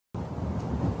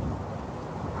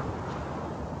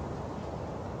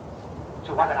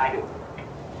So what did I do?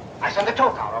 I sent a tow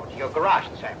car over to your garage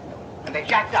this afternoon, and they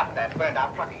jacked up that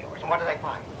burned-out truck of yours. And what did they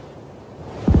find?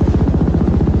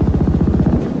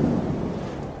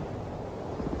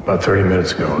 About 30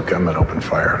 minutes ago, a gunman opened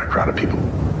fire on a crowd of people.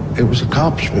 It was a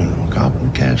cop's funeral, a cop in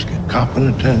a casket, cop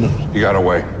in attendance. He got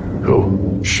away.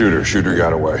 Who? Shooter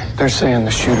got away. They're saying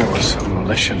the shooter was a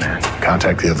militia man.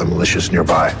 Contact the other militias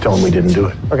nearby. Tell them we didn't do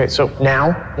it. Okay, so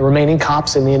now the remaining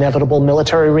cops and the inevitable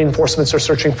military reinforcements are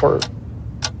searching for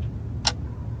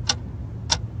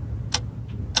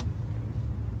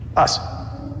us.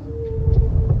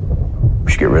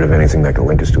 We should get rid of anything that can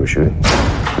link us to a shooting.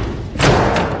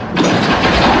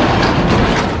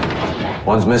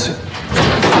 One's missing.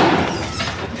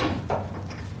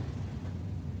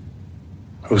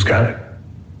 Who's got it?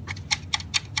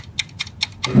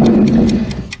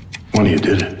 One of you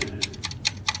did it.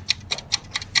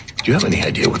 Do you have any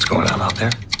idea what's going on out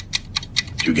there?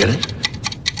 Do you get it?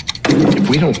 If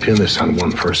we don't pin this on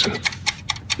one person,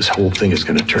 this whole thing is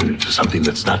going to turn into something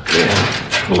that's not good.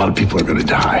 A lot of people are going to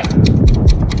die.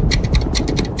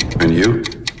 And you?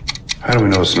 How do we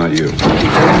know it's not you?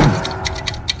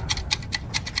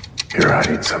 You're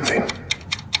hiding something.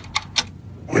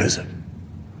 What is it?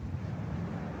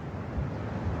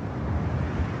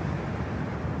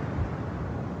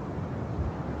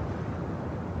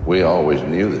 We always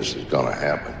knew this was gonna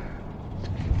happen.